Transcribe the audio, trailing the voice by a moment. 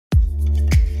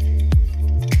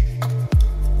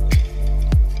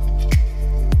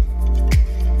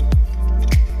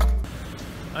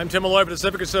I'm Tim Malloy for the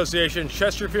Civic Association.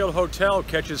 Chesterfield Hotel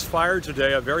catches fire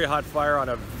today, a very hot fire on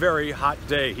a very hot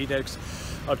day. Heat index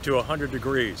up to 100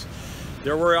 degrees.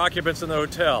 There were occupants in the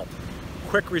hotel.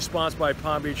 Quick response by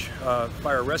Palm Beach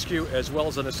Fire Rescue, as well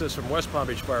as an assist from West Palm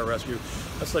Beach Fire Rescue.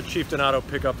 Let's let Chief Donato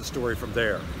pick up the story from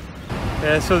there.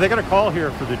 So they got a call here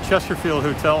for the Chesterfield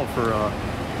Hotel for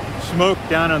smoke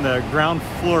down on the ground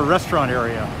floor restaurant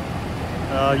area.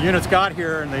 Units got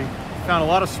here and they found a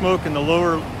lot of smoke in the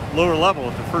lower level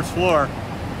at the first floor,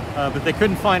 but they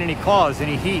couldn't find any cause,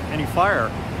 any heat, any fire.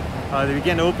 They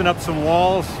began to open up some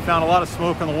walls, found a lot of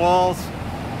smoke on the walls,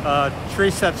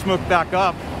 traced that smoke back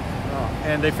up,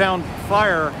 and they found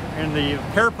fire in the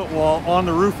parapet wall on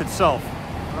the roof itself.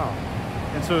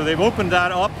 And so they've opened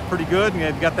that up pretty good and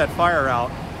they've got that fire out.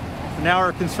 So now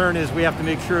our concern is we have to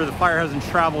make sure the fire hasn't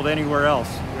traveled anywhere else.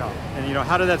 And you know,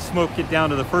 how did that smoke get down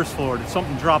to the first floor? Did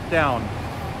something drop down?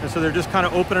 And so they're just kind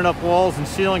of opening up walls and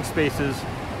ceiling spaces,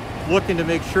 looking to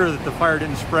make sure that the fire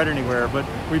didn't spread anywhere. But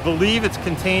we believe it's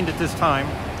contained at this time.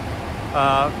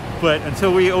 But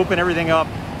until we open everything up,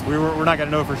 we're not going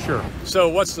to know for sure. So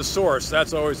what's the source?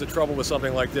 That's always the trouble with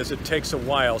something like this. It takes a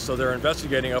while. So they're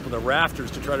investigating up in the rafters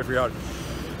to try to figure out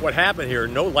what happened here.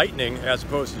 No lightning as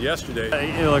opposed to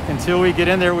yesterday. Look, until we get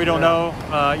in there, we don't know.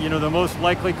 You know, the most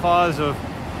likely cause of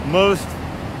most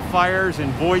fires in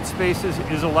void spaces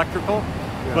is electrical.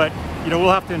 But you know,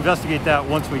 we'll have to investigate that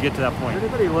once we get to that point. Is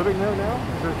anybody living there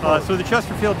now? So the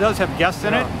Chesterfield does have guests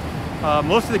in it.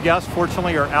 Most of the guests,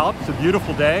 fortunately, are out. It's a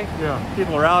beautiful day.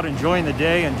 People are out enjoying the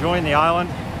day, enjoying the island.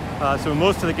 So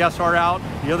most of the guests are out.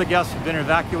 The other guests have been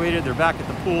evacuated. They're back at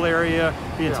the pool area,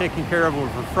 being taken care of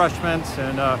with refreshments,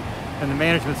 and the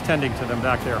management's tending to them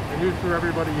back there. And you threw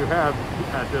everybody you have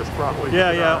at this probably.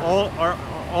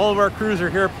 All of our crews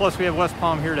are here. Plus, we have West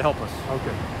Palm here to help us.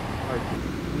 Okay. Right.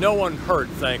 No one hurt,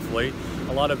 thankfully.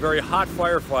 A lot of very hot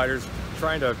firefighters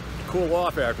trying to cool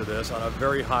off after this on a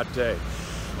very hot day.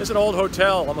 It's an old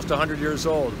hotel, almost 100 years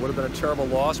old. Would have been a terrible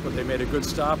loss, but they made a good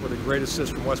stop with a great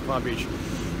assist from West Palm Beach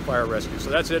Fire Rescue. So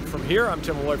that's it from here. I'm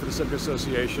Tim Malloy for the Civic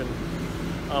Association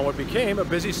on what became a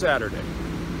busy Saturday.